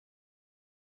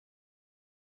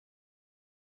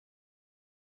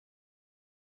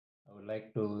would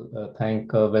like to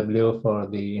thank Vebleo for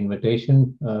the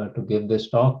invitation to give this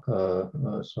talk.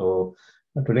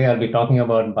 Today I'll be talking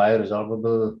about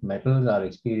bioresorbable metals, our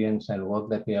experience and work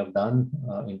that we have done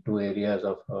in two areas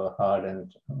of hard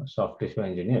and soft tissue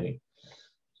engineering.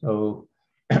 So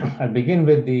I'll begin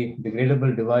with the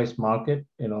degradable device market,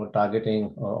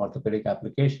 targeting orthopedic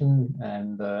application.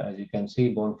 And as you can see,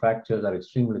 bone fractures are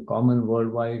extremely common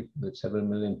worldwide, with several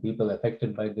million people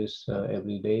affected by this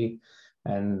every day.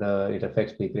 And it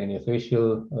affects the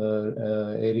craniofacial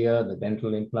area, the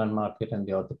dental implant market, and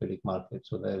the orthopedic market.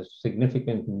 So there's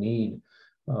significant need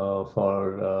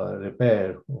for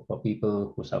repair for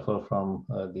people who suffer from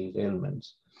these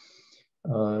ailments.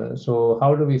 So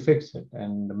how do we fix it?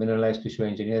 And mineralized tissue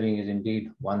engineering is indeed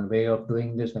one way of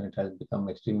doing this, and it has become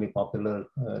extremely popular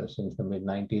since the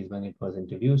mid-90s when it was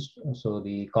introduced. So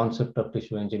the concept of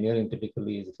tissue engineering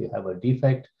typically is if you have a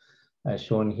defect, as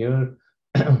shown here,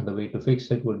 the way to fix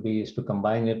it would be is to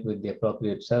combine it with the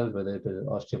appropriate cells, whether it is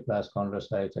osteoblast,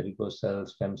 chondrocytes, adipose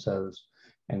cells, stem cells,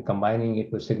 and combining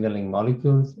it with signaling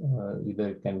molecules. Either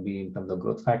it can be in terms of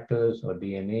growth factors or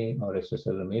DNA or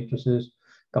extracellular matrices.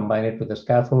 Combine it with a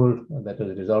scaffold that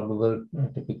is resorbable,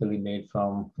 typically made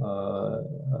from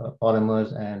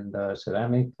polymers and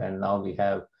ceramic. And now we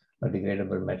have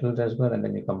degradable metals as well. And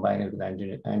then you combine it with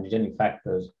angiogenic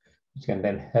factors, which can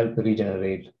then help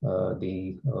regenerate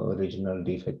the original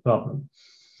defect problem.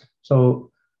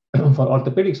 So for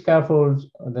orthopedic scaffolds,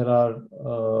 there are,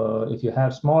 if you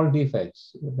have small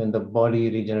defects, then the body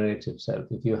regenerates itself.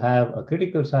 If you have a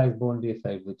critical size bone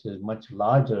defect, which is much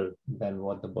larger than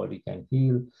what the body can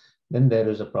heal, then there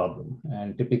is a problem.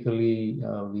 And typically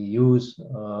we use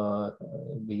a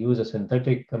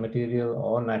synthetic material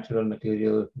or natural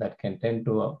material that can tend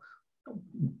to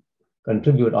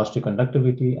contribute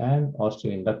osteoconductivity and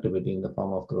osteoinductivity in the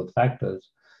form of growth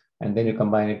factors. And then you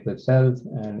combine it with cells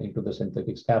and into the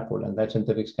synthetic scaffold. And that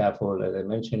synthetic scaffold, as I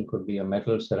mentioned, could be a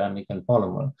metal, ceramic, and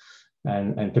polymer.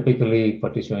 And typically for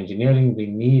tissue engineering, we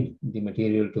need the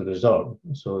material to resorb.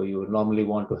 So you would normally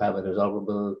want to have a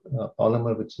resorbable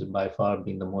polymer, which is by far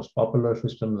being the most popular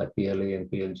system, like PLA and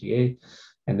PLGA.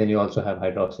 And then you also have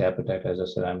hydroxyapatite as a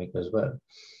ceramic as well.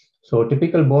 So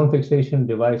typical bone fixation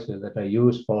devices that are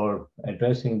used for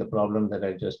addressing the problem that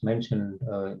I just mentioned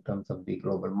in terms of the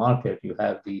global market, you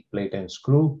have the plate and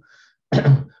screw,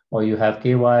 or you have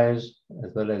K-wires,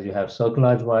 as well as you have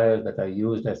circulage wires that are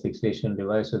used as fixation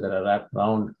devices that are wrapped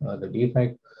around the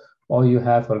defect. Or you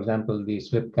have, for example, the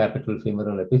slip capital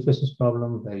femoral epiphysis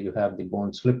problem, where you have the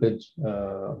bone slippage,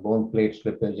 bone plate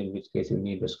slippage, in which case you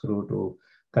need a screw to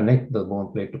connect the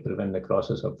bone plate to prevent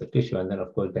necrosis of the tissue, and then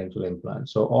of course dental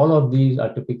implants. So all of these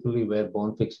are typically where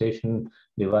bone fixation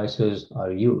devices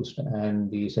are used.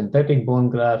 And the synthetic bone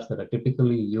grafts that are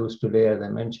typically used today, as I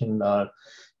mentioned, are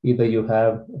either you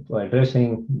have for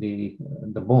addressing the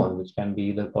bone, which can be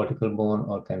either cortical bone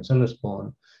or cancellous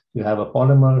bone. You have a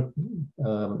polymer,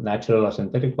 natural or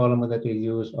synthetic polymer that you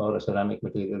use, or a ceramic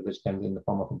material, which can be in the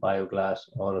form of a bioglass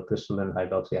or a crystalline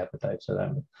hydroxyapatite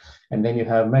ceramic. And then you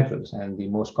have metals, and the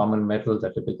most common metals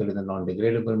are typically the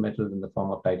non-degradable metals in the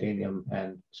form of titanium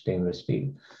and stainless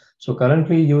steel. So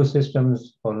currently used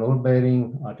systems for load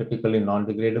bearing are typically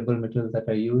non-degradable metals that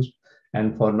are used.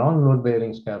 And for non-load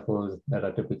bearing scaffolds that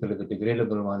are typically the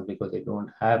degradable ones because they don't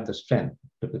have the strength,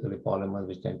 typically polymers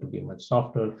which tend to be much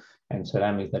softer, and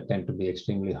ceramics that tend to be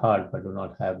extremely hard but do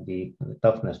not have the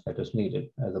toughness that is needed,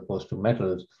 as opposed to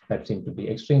metals that seem to be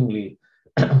extremely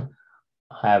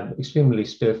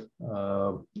stiff,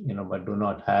 but do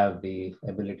not have the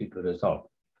ability to resorb.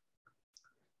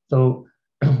 So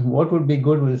what would be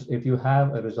good is if you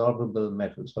have a resorbable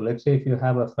metal. So let's say if you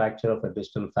have a fracture of a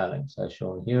distal phalanx, as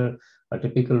shown here, a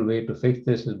typical way to fix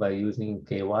this is by using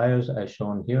K-wires, as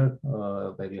shown here,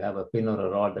 where you have a pin or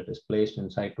a rod that is placed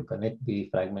inside to connect the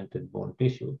fragmented bone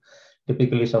tissue.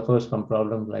 Typically suffers from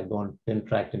problems like bone thin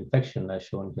tract infection, as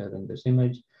shown here in this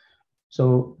image.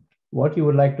 So what you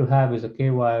would like to have is a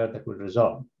K-wire that would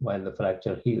resorb while the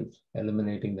fracture heals,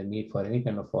 eliminating the need for any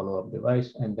kind of follow-up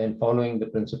device. And then following the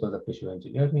principles of tissue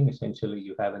engineering, essentially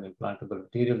you have an implantable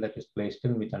material that is placed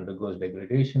in, which undergoes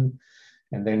degradation.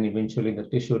 And then eventually the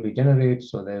tissue regenerates.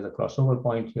 So there's a crossover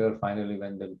point here. Finally,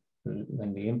 when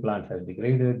the implant has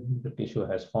degraded, the tissue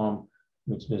has formed,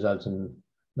 which results in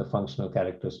the functional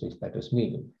characteristics that is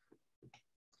needed.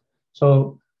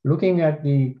 So looking at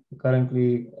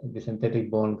currently the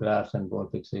synthetic bone grafts and bone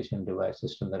fixation device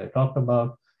system that I talked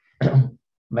about,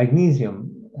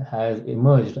 magnesium has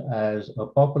emerged as a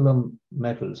popular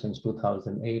metal since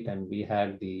 2008, and we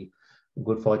had the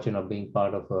good fortune of being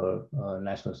part of a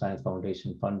National Science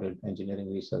Foundation funded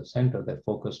engineering research center that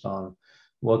focused on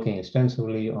working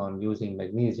extensively on using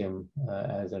magnesium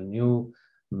as a new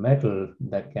metal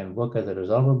that can work as a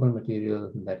resorbable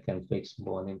material that can fix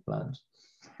bone implants.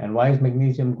 And why is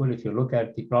magnesium good? If you look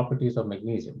at the properties of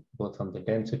magnesium, both from the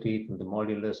density, from the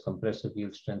modulus, compressive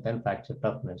yield strength, and fracture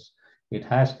toughness, it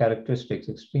has characteristics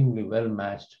extremely well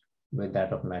matched with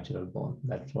that of natural bone.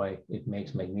 That's why it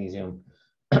makes magnesium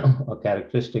a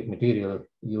characteristic material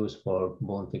used for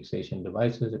bone fixation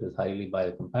devices. It is highly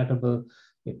biocompatible.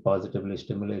 It positively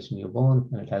stimulates new bone,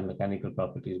 and it has mechanical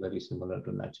properties very similar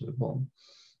to natural bone.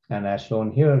 And as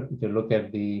shown here, if you look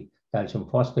at the calcium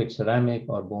phosphate ceramic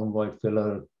or bone void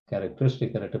filler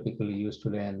characteristics that are typically used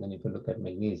today, and then if you look at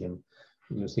magnesium,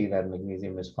 you see that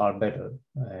magnesium is far better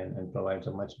and provides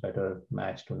a much better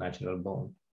match to natural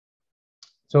bone.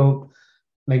 So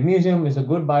magnesium is a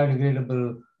good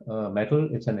biodegradable metal.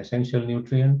 It's an essential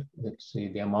nutrient. It's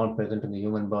the amount present in the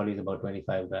human body is about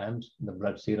 25 grams. The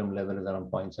blood serum level is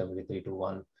around 0.73 to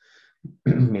 1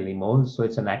 millimoles. So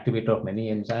it's an activator of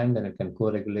many enzymes, and it can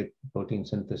co-regulate protein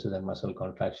synthesis and muscle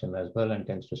contraction as well, and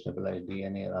tends to stabilize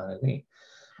DNA or RNA.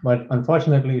 But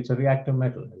unfortunately, it's a reactive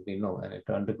metal, as we know, and it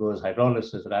undergoes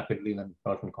hydrolysis rapidly when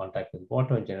brought in contact with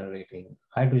water, generating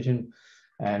hydrogen.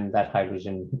 And that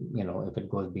hydrogen, if it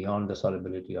goes beyond the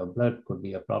solubility of blood, could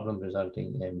be a problem,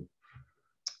 resulting in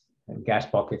gas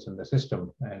pockets in the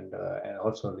system and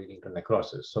also leading to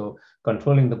necrosis. So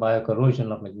controlling the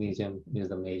biocorrosion of magnesium is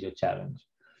the major challenge.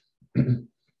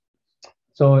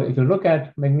 So if you look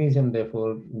at magnesium,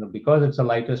 therefore, because it's the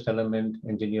lightest element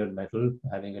engineered metal,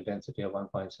 having a density of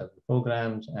 1.74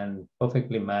 grams and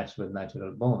perfectly matched with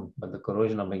natural bone, but the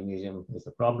corrosion of magnesium is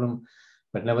the problem.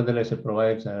 But nevertheless, it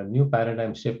provides a new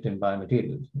paradigm shift in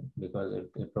biomaterials, because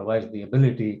it provides the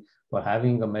ability for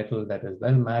having a metal that is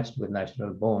well matched with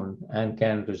natural bone and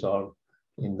can resolve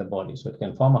in the body. So it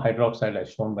can form a hydroxide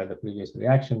as shown by the previous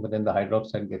reaction, but then the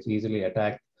hydroxide gets easily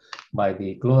attacked by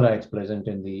the chlorides present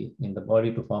in the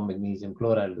body to form magnesium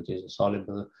chloride, which is a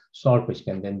soluble salt, which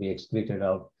can then be excreted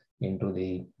out into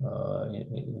the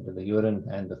urine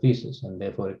and the feces, and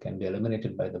therefore it can be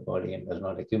eliminated by the body and does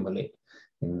not accumulate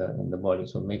in the body.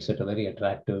 So it makes it a very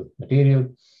attractive material.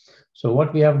 So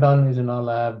what we have done is, in our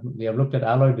lab, we have looked at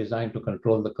alloy design to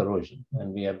control the corrosion,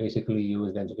 and we have basically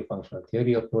used density functional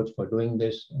theory approach for doing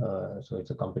this. So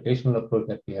it's a computational approach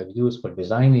that we have used for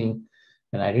designing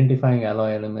and identifying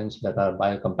alloy elements that are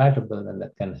biocompatible and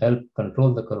that can help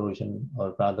control the corrosion,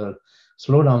 or rather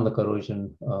slow down the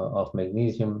corrosion of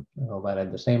magnesium, while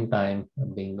at the same time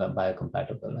being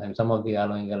biocompatible. And some of the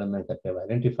alloying elements that we have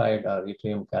identified are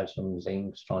yttrium, calcium,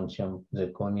 zinc, strontium,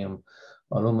 zirconium,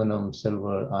 aluminum,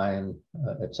 silver, iron,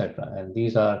 etc. And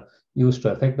these are used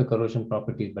to affect the corrosion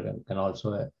properties, but can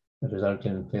also result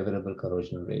in favorable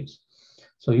corrosion rates.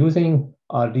 So using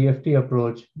our DFT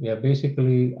approach, we have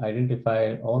basically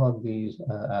identified all of these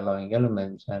alloying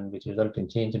elements, and which result in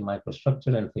change in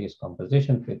microstructure and phase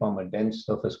composition. They form a dense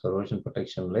surface corrosion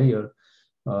protection layer,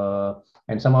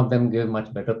 and some of them give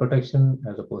much better protection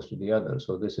as opposed to the others.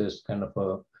 So this is kind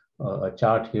of a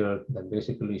chart here that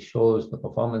basically shows the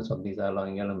performance of these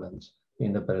alloying elements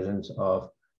in the presence of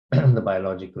the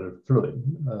biological fluid.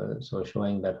 So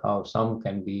showing that how some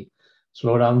can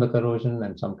slow down the corrosion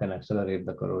and some can accelerate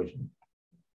the corrosion.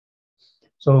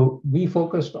 So we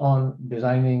focused on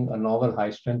designing a novel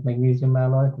high-strength magnesium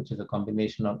alloy, which is a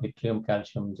combination of yttrium,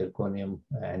 calcium, zirconium,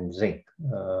 and zinc.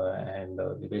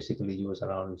 We basically use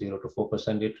around 0 to 4%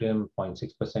 yttrium,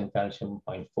 0.6% calcium,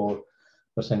 0.4%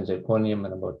 zirconium,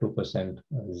 and about 2%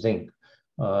 zinc.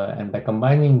 And by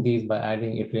combining these, by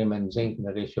adding yttrium and zinc in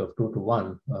a ratio of 2 to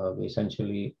 1, we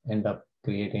essentially end up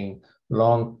creating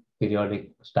long periodic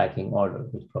stacking order,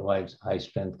 which provides high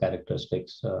strength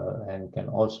characteristics and can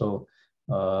also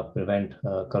prevent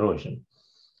corrosion.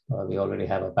 We already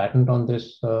have a patent on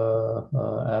this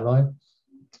alloy,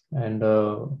 and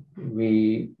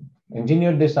we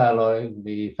engineered this alloy,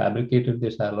 we fabricated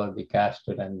this alloy, we cast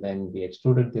it, and then we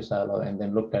extruded this alloy, and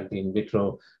then looked at the in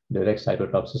vitro direct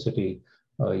cytotoxicity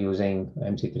using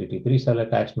MC3T3 cell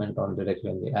attachment on directly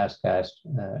on the as cast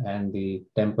and the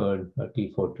tempered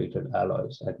T4 treated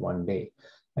alloys at 1 day.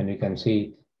 And you can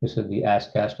see this is the as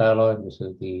cast alloy, this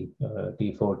is the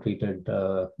T4 treated,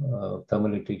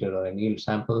 thermally treated or annealed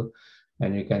sample.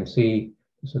 And you can see,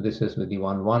 so this is with the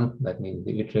 1:1, that means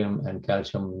the yttrium and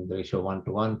calcium in the ratio 1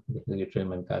 to 1, this is the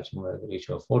yttrium and calcium in the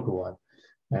ratio of 4 to 1.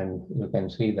 And you can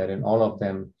see that in all of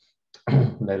them,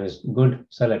 there is good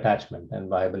cell attachment and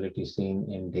viability seen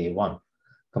in day 1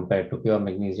 compared to pure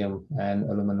magnesium and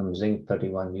aluminum zinc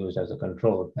 31 used as a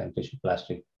control and tissue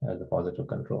plastic as a positive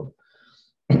control.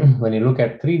 When you look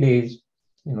at 3 days,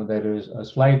 there is a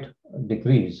slight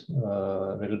decrease,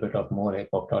 a little bit of more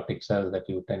apoptotic cells that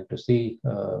you tend to see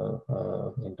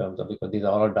in terms of, because these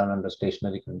are all done under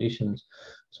stationary conditions.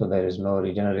 So there is no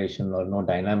regeneration or no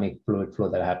dynamic fluid flow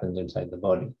that happens inside the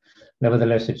body.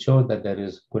 Nevertheless, it showed that there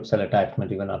is good cell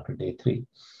attachment even after day 3.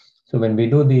 So when we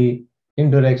do the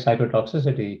indirect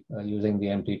cytotoxicity using the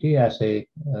MTT assay,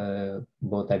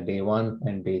 both at day 1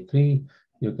 and day 3,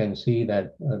 you can see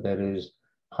that there is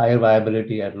higher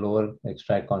viability at lower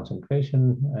extract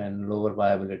concentration and lower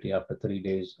viability after 3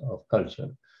 days of culture,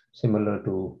 similar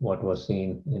to what was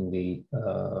seen in the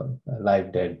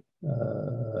live dead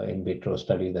in vitro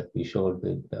study that we showed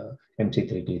with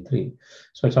MC3T3.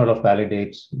 So it sort of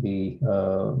validates the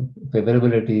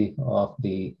favorability of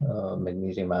the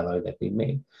magnesium alloy that we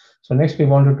made. So next we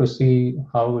wanted to see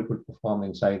how it would perform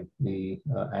inside the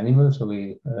animal. So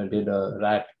we did a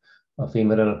rat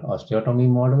femoral osteotomy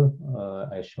model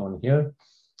as shown here.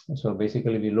 So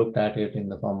basically we looked at it in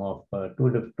the form of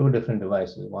two different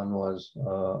devices. One was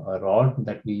a rod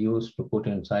that we used to put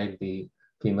inside the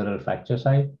femoral fracture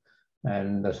site.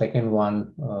 And the second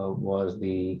one was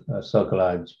the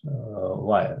cerclage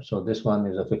wire. So this one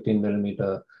is a 15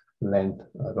 millimeter length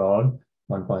rod,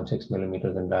 1.6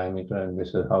 millimeters in diameter. And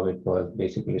this is how it was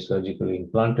basically surgically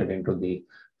implanted into the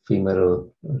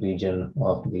femoral region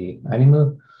of the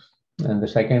animal. And the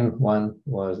second one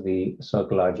was the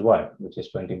cerclage wire, which is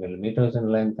 20 millimeters in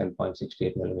length and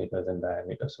 0.68 millimeters in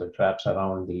diameter. So it wraps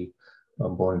around the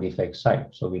bone defect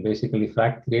site. So we basically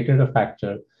created a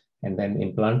fracture and then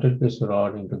implanted this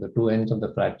rod into the two ends of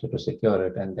the fracture to secure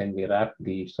it. And then we wrapped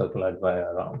the cerclage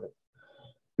wire around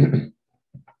it.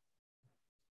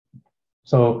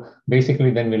 So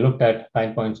basically then we looked at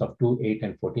time points of 2, 8,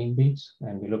 and 14 weeks.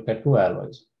 And we looked at 2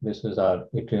 alloys. This is our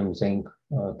yttrium zinc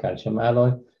calcium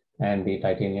alloy. And the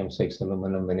titanium 6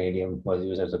 aluminum vanadium was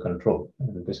used as a control.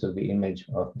 And this is the image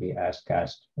of the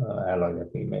as-cast alloy that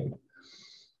we made.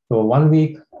 So 1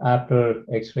 week after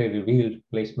X-ray revealed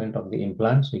placement of the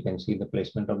implants, you can see the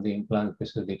placement of the implant.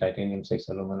 This is the titanium 6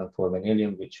 aluminum 4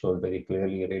 vanadium, which shows very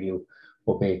clearly a radio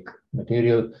opaque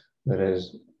material,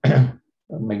 whereas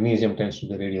magnesium tends to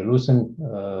be radiolucent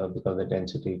because the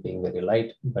density being very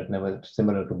light, but never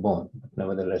similar to bone. But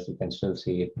nevertheless, you can still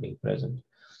see it being present.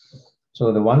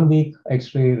 So the 1 week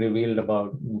X-ray revealed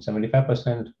about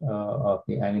 75% of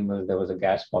the animals, there was a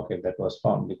gas pocket that was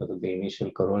formed because of the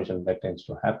initial corrosion that tends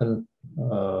to happen.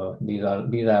 These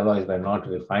alloys were not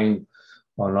refined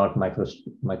or not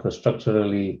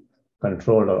microstructurally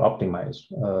controlled or optimized.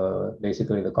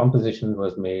 Basically, the composition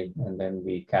was made and then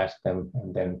we cast them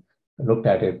and then looked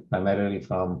at it primarily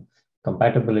from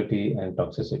compatibility and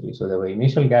toxicity. So there were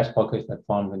initial gas pockets that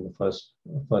formed in the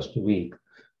first week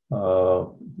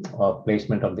of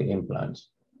placement of the implants.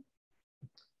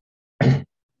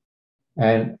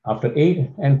 And after 8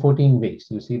 and 14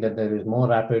 weeks, you see that there is more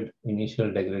rapid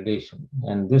initial degradation.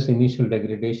 And this initial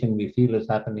degradation we feel is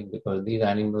happening because these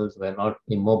animals were not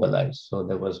immobilized. So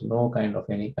there was no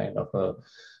any kind of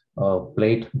a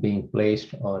plate being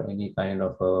placed or any kind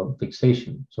of a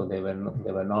fixation. So they were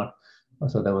not.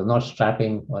 So there was not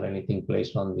strapping or anything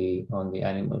placed on the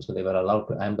animal. So they were allowed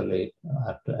to ambulate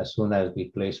as soon as we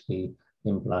placed the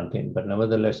implant in. But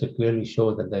nevertheless, it clearly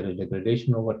shows that there is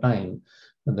degradation over time,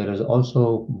 but there is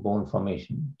also bone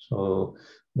formation. So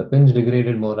the pins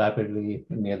degraded more rapidly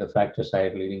near the fracture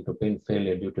site, leading to pin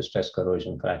failure due to stress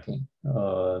corrosion cracking.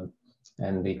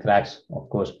 And the cracks, of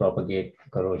course, propagate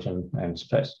corrosion and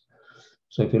stress.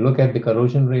 So if you look at the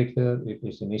corrosion rate here, it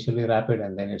is initially rapid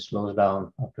and then it slows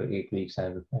down after 8 weeks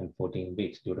and 14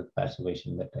 weeks due to the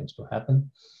passivation that tends to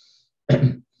happen.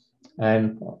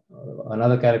 And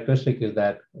another characteristic is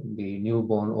that the new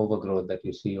bone overgrowth that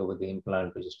you see over the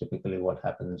implant, which is typically what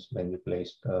happens when you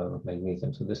place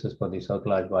magnesium. So this is for the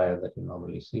cerclage wire that you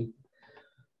normally see.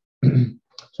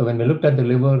 So when we looked at the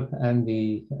liver and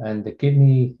the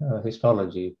kidney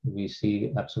histology, we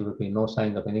see absolutely no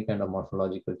signs of any kind of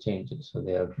morphological changes. So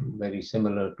they are very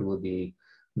similar to the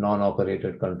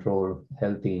non-operated control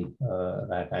healthy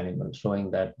rat animals,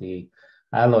 showing that the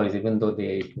alloys, even though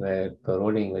they were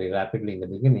corroding very rapidly in the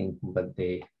beginning, but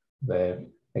they were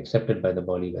accepted by the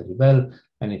body very well.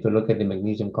 And if you look at the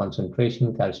magnesium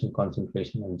concentration, calcium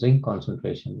concentration, and zinc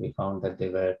concentration, we found that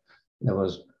there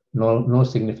was no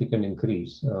significant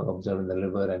increase observed in the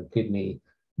liver and kidney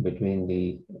between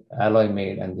the alloy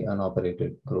made and the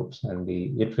unoperated groups. And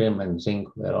the yttrium and zinc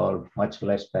were all much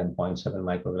less than 0.7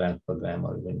 micrograms per gram,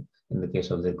 or even in the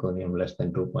case of zirconium, less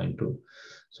than 2.2.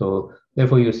 So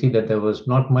therefore, you see that there was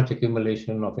not much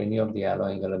accumulation of any of the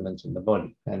alloying elements in the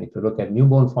body. And if you look at new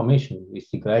bone formation, we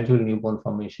see gradual new bone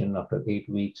formation after 8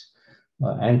 weeks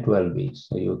and 12 weeks.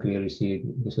 So you clearly see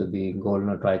this is the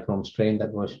Goldner trichrome strain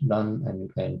that was done, and you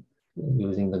can,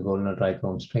 using the Goldner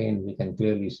trichrome strain, we can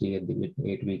clearly see at the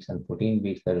 8 weeks and 14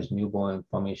 weeks there is new bone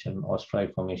formation,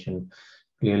 osteroid formation,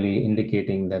 clearly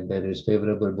indicating that there is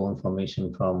favorable bone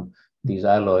formation from these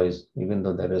alloys, even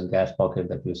though there is gas pocket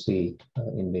that you see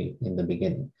in the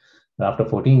beginning. But after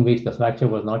 14 weeks, the fracture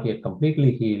was not yet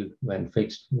completely healed when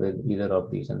fixed with either of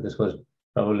these, and this was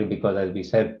probably because, as we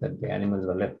said, that the animals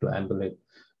were left to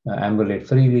ambulate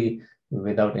freely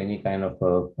without any kind of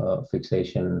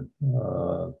fixation,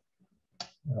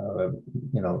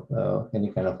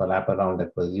 any kind of a wraparound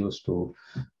that was used to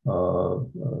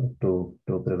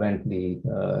prevent the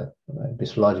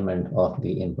dislodgement of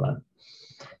the implant.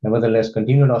 Nevertheless,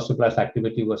 continued osteoclast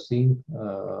activity was seen,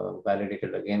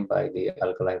 validated again by the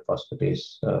alkaline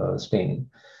phosphatase staining.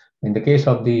 In the case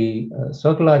of the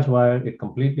cerclage wire, it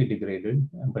completely degraded,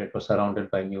 but it was surrounded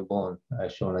by new bone,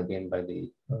 as shown again by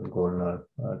the Goldner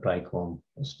trichrome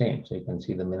stain. So you can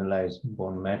see the mineralized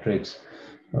bone matrix.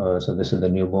 So this is the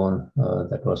new bone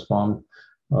that was formed,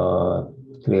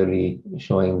 clearly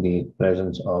showing the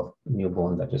presence of new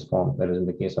bone that is formed. Whereas in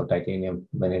the case of titanium,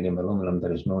 vanadium, aluminum,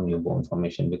 there is no new bone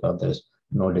formation because there is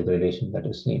no degradation that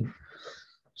is seen.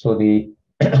 So the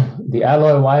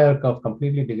alloy wire curve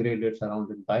completely degraded,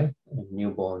 surrounded by a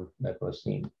new bone that was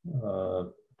seen.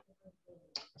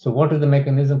 So what is the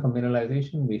mechanism for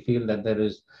mineralization? We feel that there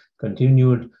is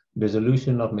continued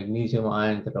dissolution of magnesium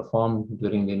ions that are formed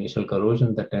during the initial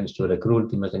corrosion that tends to recruit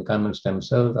the mesenchymal stem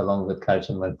cells along with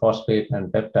calcium 1 phosphate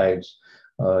and peptides,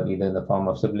 either in the form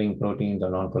of sibling proteins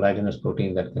or non-collagenous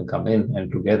proteins that can come in,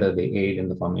 and together they aid in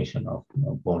the formation of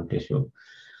bone tissue.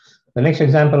 The next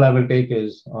example I will take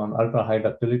is on ultra-high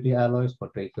ductility alloys for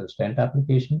tracheal stent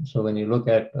application. So when you look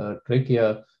at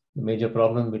trachea, the major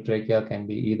problem with trachea can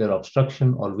be either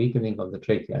obstruction or weakening of the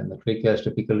trachea. And the trachea is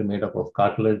typically made up of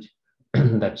cartilage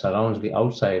that surrounds the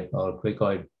outside or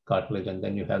cricoid cartilage, and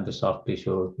then you have the soft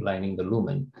tissue lining the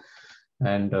lumen.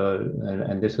 And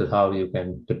this is how you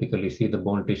can typically see the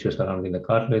bone tissue surrounding the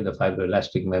cartilage, the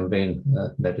fibroelastic membrane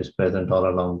that is present all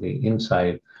along the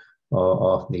inside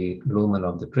of the lumen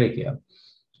of the trachea.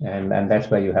 And that's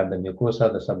why you have the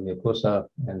mucosa, the submucosa,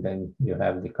 and then you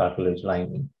have the cartilage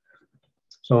lining.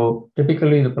 So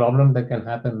typically the problem that can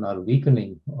happen are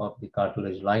weakening of the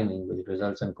cartilage lining, which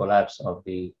results in collapse of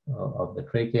the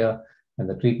trachea. And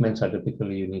the treatments are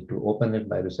typically you need to open it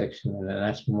by resection and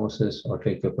anastomosis or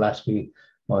tracheoplasty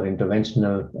or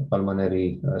interventional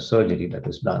pulmonary surgery that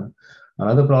is done.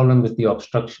 Another problem is the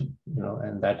obstruction,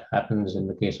 and that happens in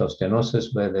the case of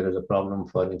stenosis, where there is a problem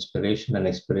for inspiration and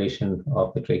expiration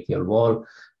of the tracheal wall.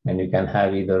 And you can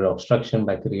have either obstruction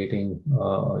by creating,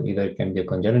 either it can be a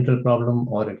congenital problem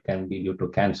or it can be due to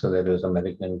cancer, there is a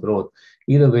malignant growth.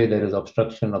 Either way, there is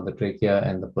obstruction of the trachea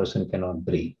and the person cannot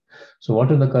breathe. So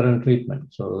what is the current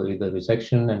treatment? So either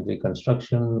resection and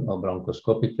reconstruction or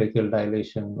bronchoscopic tracheal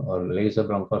dilation or laser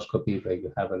bronchoscopy, where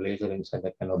you have a laser inside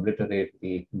that can obliterate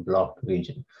the blocked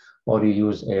region, or you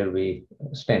use airway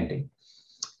stenting.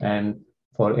 And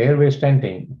for airway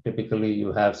stenting, typically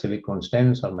you have silicone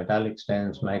stents or metallic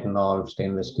stents, nitinol,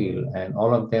 stainless steel, and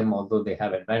all of them, although they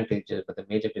have advantages, but the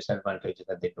major disadvantage is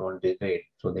that they don't degrade,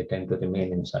 so they tend to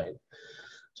remain inside.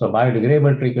 So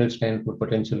biodegradable tracheal stent would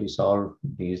potentially solve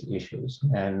these issues.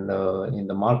 And in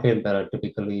the market, there are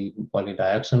typically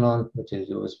polydioxanone, which is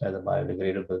used as a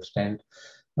biodegradable stent.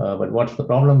 But what's the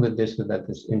problem with this is that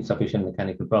this insufficient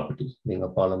mechanical properties. Being a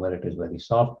polymer, it is very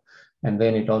soft. And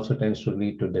then it also tends to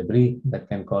lead to debris that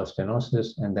can cause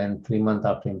stenosis. And then 3 months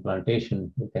after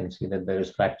implantation, you can see that there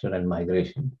is fracture and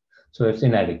migration. So it's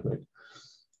inadequate.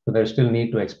 So there's still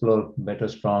need to explore better,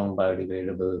 strong,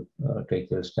 biodegradable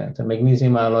tracheal stents. And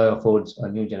magnesium alloy affords a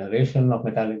new generation of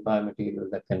metallic biomaterial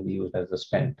that can be used as a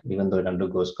stent, even though it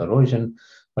undergoes corrosion.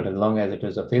 But as long as it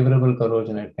is a favorable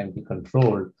corrosion, it can be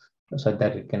controlled so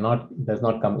that it does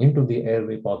not come into the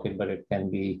airway pocket, but it can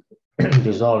be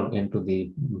dissolved into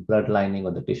the blood lining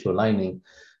or the tissue lining.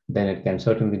 Then it can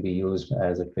certainly be used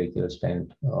as a tracheal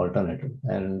stent alternative.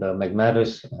 And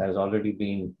Magmaris has already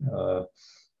been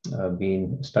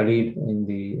studied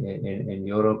in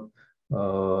Europe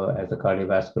as a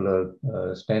cardiovascular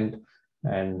stent,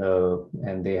 and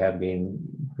they have been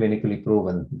clinically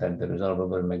proven that the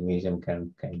resorbable magnesium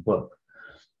can work.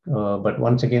 But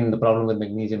once again, the problem with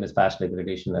magnesium is fast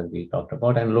degradation, as we talked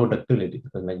about, and low ductility,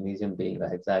 because magnesium being a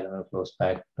hexagonal close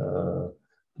packed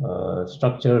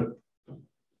structure,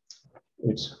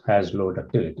 it has low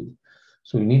ductility.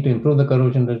 So you need to improve the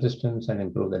corrosion resistance and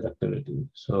improve the ductility.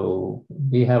 So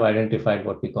we have identified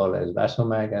what we call as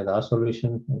Vasomag as our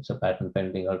solution. It's a patent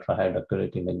pending ultra high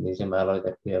ductility magnesium alloy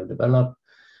that we have developed.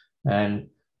 And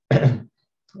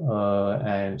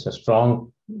and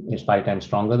it's 5 times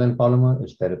stronger than polymer.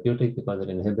 It's therapeutic because it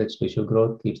inhibits tissue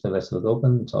growth, keeps the vessels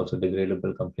open. It's also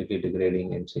degradable, completely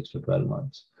degrading in 6 to 12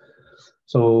 months.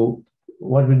 So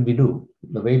what did we do?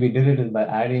 The way we did it is by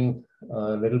adding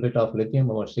a little bit of lithium,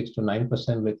 about 6 to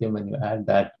 9% lithium. When you add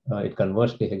that, it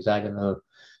converts the hexagonal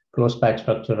close pack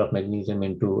structure of magnesium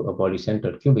into a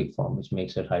body-centered cubic form, which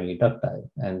makes it highly ductile.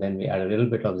 And then we add a little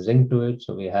bit of zinc to it.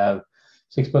 So we have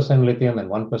 6% lithium and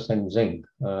 1% zinc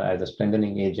as a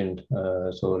strengthening agent.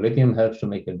 So lithium helps to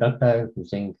make it ductile.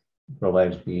 Zinc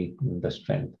provides the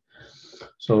strength.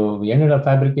 So we ended up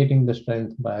fabricating the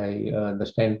stent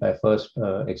by first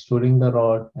extruding the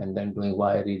rod and then doing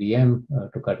wire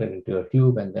EDM to cut it into a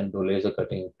tube, and then do laser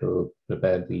cutting to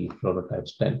prepare the prototype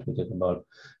stent, which is about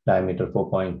diameter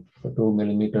 4.2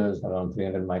 millimeters, around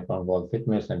 300 micron wall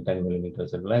thickness, and 10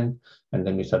 millimeters in length. And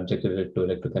then we subjected it to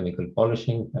electrochemical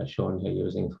polishing, as shown here,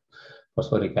 using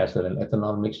phosphoric acid and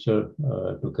ethanol mixture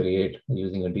to create,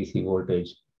 using a DC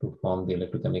voltage, to form the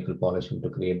electrochemical polishing to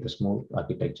create the smooth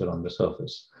architecture on the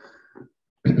surface.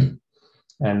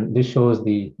 And this shows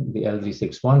the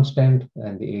LZ61 stent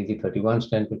and the AZ31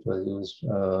 stent, which was used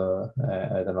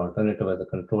as an alternative as a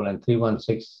control, and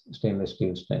 316 stainless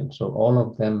steel stent. So all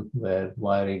of them were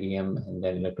wire ADM and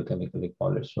then electrochemically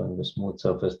polished, showing the smooth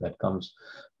surface that comes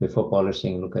before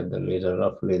polishing. Look at the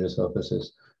rough laser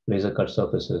surfaces, laser cut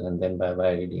surfaces, and then by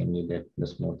wire ADM you get the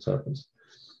smooth surface.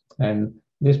 And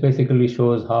this basically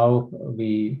shows how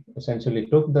we essentially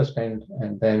took the stent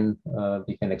and then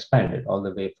we can expand it all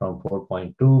the way from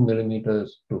 4.2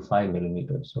 millimeters to 5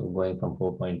 millimeters. So going from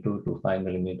 4.2 to 5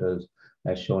 millimeters,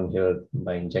 as shown here,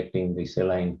 by injecting the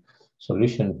saline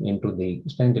solution into the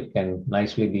stent, it can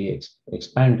nicely be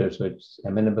expanded. So it's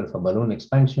amenable for balloon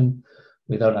expansion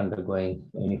without undergoing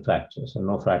any fracture. So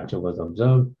no fracture was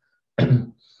observed.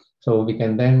 So we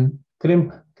can then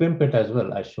crimp it as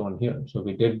well, as shown here. So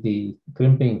we did the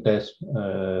crimping test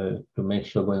to make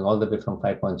sure, going all the way from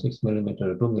 5.6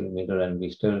 millimeter to 2 millimeter, and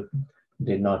we still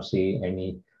did not see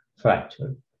any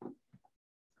fracture.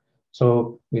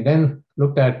 So we then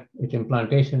looked at its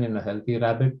implantation in a healthy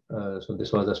rabbit. So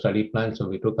this was a study plan. So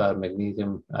we took our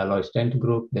magnesium alloy stent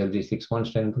group, the LG61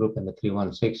 stent group, and the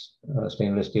 316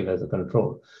 stainless steel as a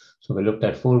control. So we looked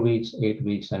at 4 weeks, 8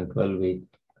 weeks, and 12-week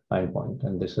time point.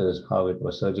 And this is how it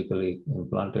was surgically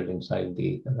implanted inside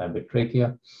the rabbit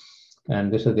trachea.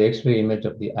 And this is the X-ray image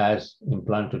of the as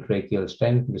implanted tracheal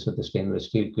stent. This is the stainless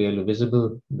steel clearly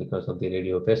visible because of the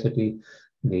radiopacity.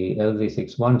 The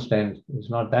LZ61 stent is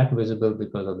not that visible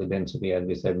because of the density, as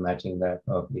we said, matching that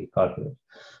of the cartilage.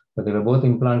 But they were both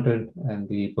implanted, and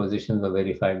the positions were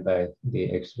verified by the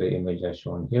X-ray image as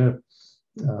shown here.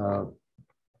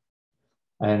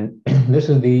 And this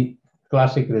is the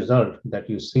classic result that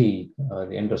you see,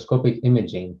 the endoscopic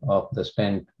imaging of the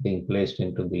stent being placed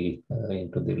into the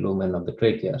lumen of the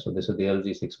trachea. So this is the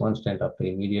LZ61 stent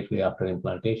immediately after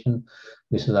implantation.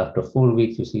 This is after 4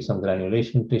 weeks, you see some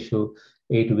granulation tissue.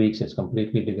 8 weeks, it's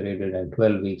completely degraded, and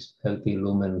 12 weeks, healthy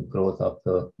lumen growth of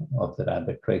the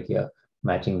rabbit trachea,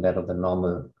 matching that of the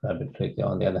normal rabbit trachea.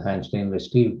 On the other hand, stainless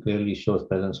steel clearly shows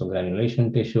presence of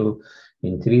granulation tissue,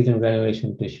 increase in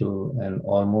granulation tissue, and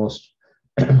almost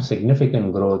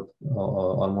significant growth,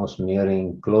 almost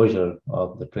nearing closure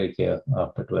of the trachea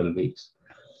after 12 weeks.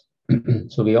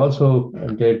 So we also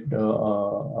did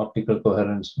optical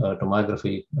coherence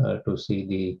tomography to see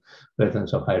the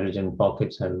presence of hydrogen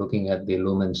pockets and looking at the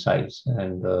lumen size.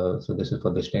 And so this is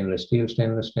for the stainless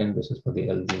stent. This is for the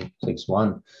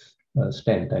LZ61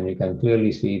 stent. And you can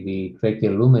clearly see the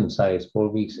tracheal lumen size, 4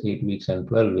 weeks, 8 weeks, and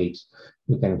 12 weeks.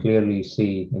 You can clearly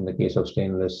see in the case of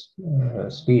stainless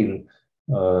steel,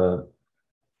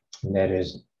 there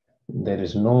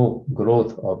is no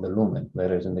growth of the lumen,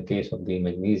 whereas in the case of the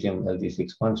magnesium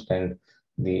LZ61 stent,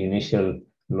 the initial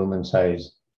lumen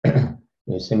size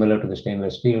is similar to the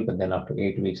stainless steel, but then after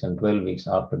 8 weeks and 12 weeks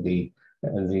after the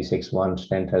LZ61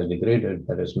 stent has degraded,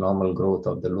 there is normal growth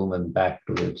of the lumen back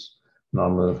to its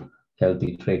normal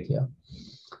healthy trachea.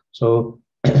 So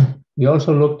we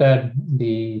also looked at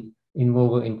the in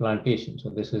vivo implantation. So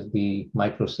this is the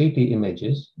micro CT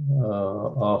images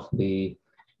of the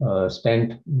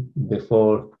stent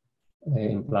before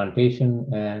implantation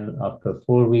and after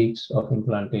 4 weeks of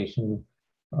implantation,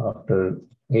 after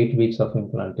 8 weeks of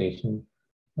implantation,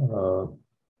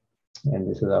 and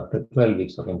this is after 12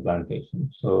 weeks of implantation.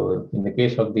 So in the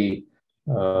case of the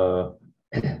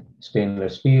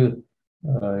stainless steel,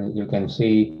 you can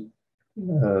see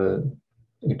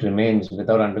it remains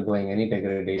without undergoing any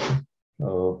degradation,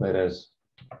 whereas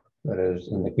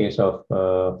in the case of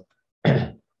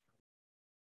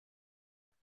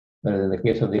Whereas in the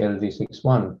case of the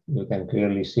LZ61, you can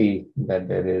clearly see that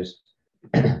there is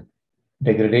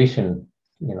degradation,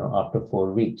 after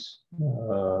 4 weeks.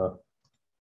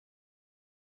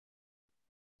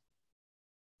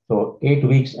 So 8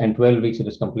 weeks and 12 weeks, it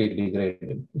is completely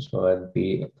degraded. So at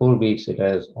the 4 weeks, it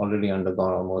has already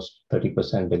undergone almost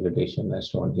 30% degradation as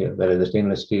shown here, whereas the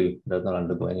stainless steel does not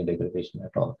undergo any degradation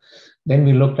at all. Then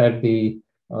we looked at the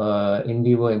in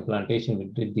vivo implantation. We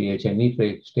did the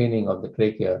HME staining of the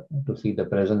trachea to see the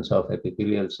presence of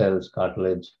epithelial cells,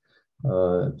 cartilage.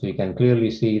 So you can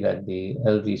clearly see that the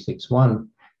LZ61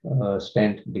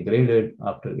 stent degraded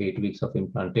after 8 weeks of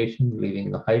implantation,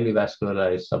 leaving a highly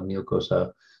vascularized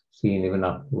submucosa seen even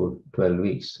up to 12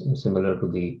 weeks, similar to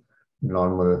the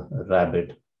normal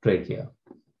rabbit trachea.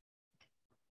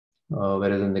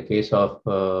 Whereas in the case of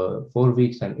 4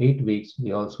 weeks and 8 weeks,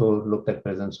 we also looked at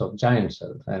presence of giant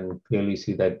cells and clearly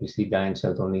see that we see giant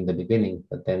cells only in the beginning,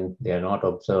 but then they are not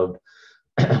observed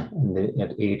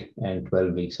at 8 and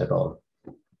 12 weeks at all.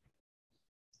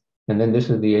 And then this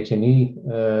is the H&E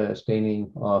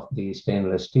staining of the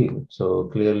stainless steel. So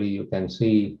clearly you can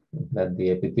see that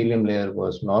the epithelium layer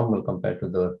was normal compared to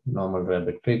the normal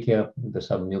rabbit trachea. The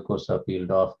submucosa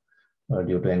peeled off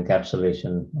due to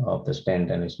encapsulation of the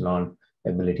stent and its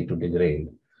non-ability to degrade.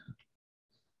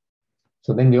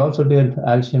 So then we also did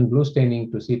Alcian blue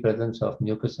staining to see presence of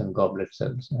mucus and goblet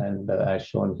cells. And as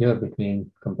shown here,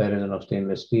 between comparison of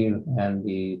stainless steel and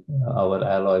our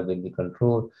alloy with the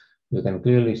control, you can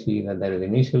clearly see that there is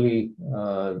initially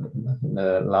a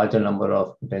larger number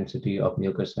of density of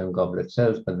mucus and goblet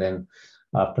cells, but then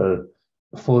after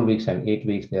 4 weeks and 8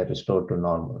 weeks, they are restored to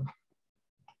normal.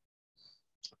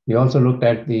 We also looked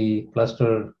at the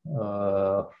cluster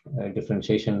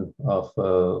differentiation of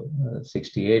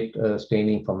 68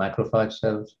 staining for macrophage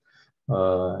cells.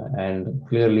 And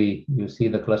clearly, you see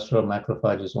the cluster of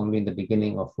macrophages only in the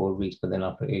beginning of 4 weeks, but then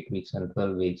after 8 weeks and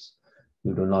 12 weeks,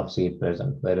 you do not see it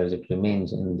present, whereas it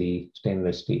remains in the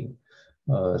stainless steel.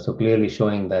 So clearly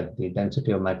showing that the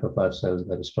density of macrophage cells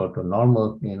were restored to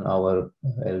normal in our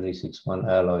LZ61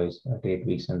 alloys at 8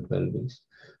 weeks and 12 weeks.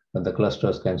 But the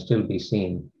clusters can still be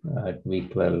seen at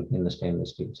week 12 in the stainless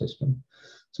steel system.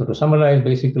 So to summarize,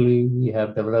 basically, we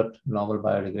have developed novel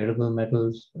biodegradable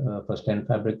metals for stent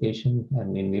fabrication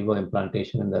and in vivo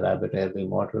implantation in the rabbit airway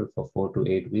model for 4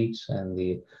 to 8 weeks, and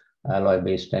the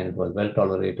alloy-based stent was well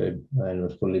tolerated and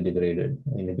was fully degraded,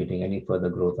 inhibiting any further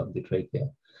growth of the trachea.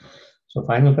 So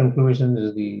final conclusion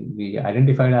is we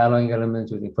identified alloying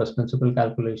elements using first principle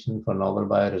calculation for novel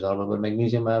bioresorbable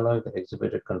magnesium alloy that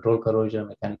exhibited controlled corrosion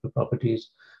mechanical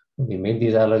properties. We made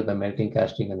these alloys by melting,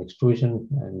 casting, and extrusion,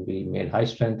 and we made high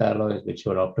strength alloys which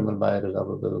showed optimal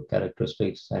bioresorbable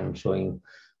characteristics and showing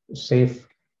safe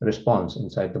response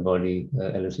inside the body,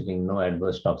 eliciting no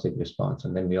adverse toxic response.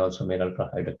 And then we also made ultra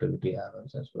high ductility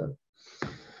alloys as well.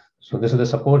 So this is the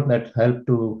support that helped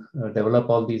to develop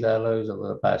all these alloys over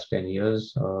the past 10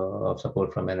 years of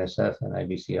support from NSF and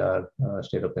IBCR,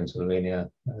 State of Pennsylvania,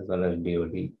 as well as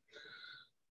DOD.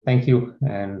 Thank you,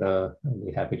 and I'll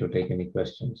be happy to take any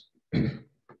questions.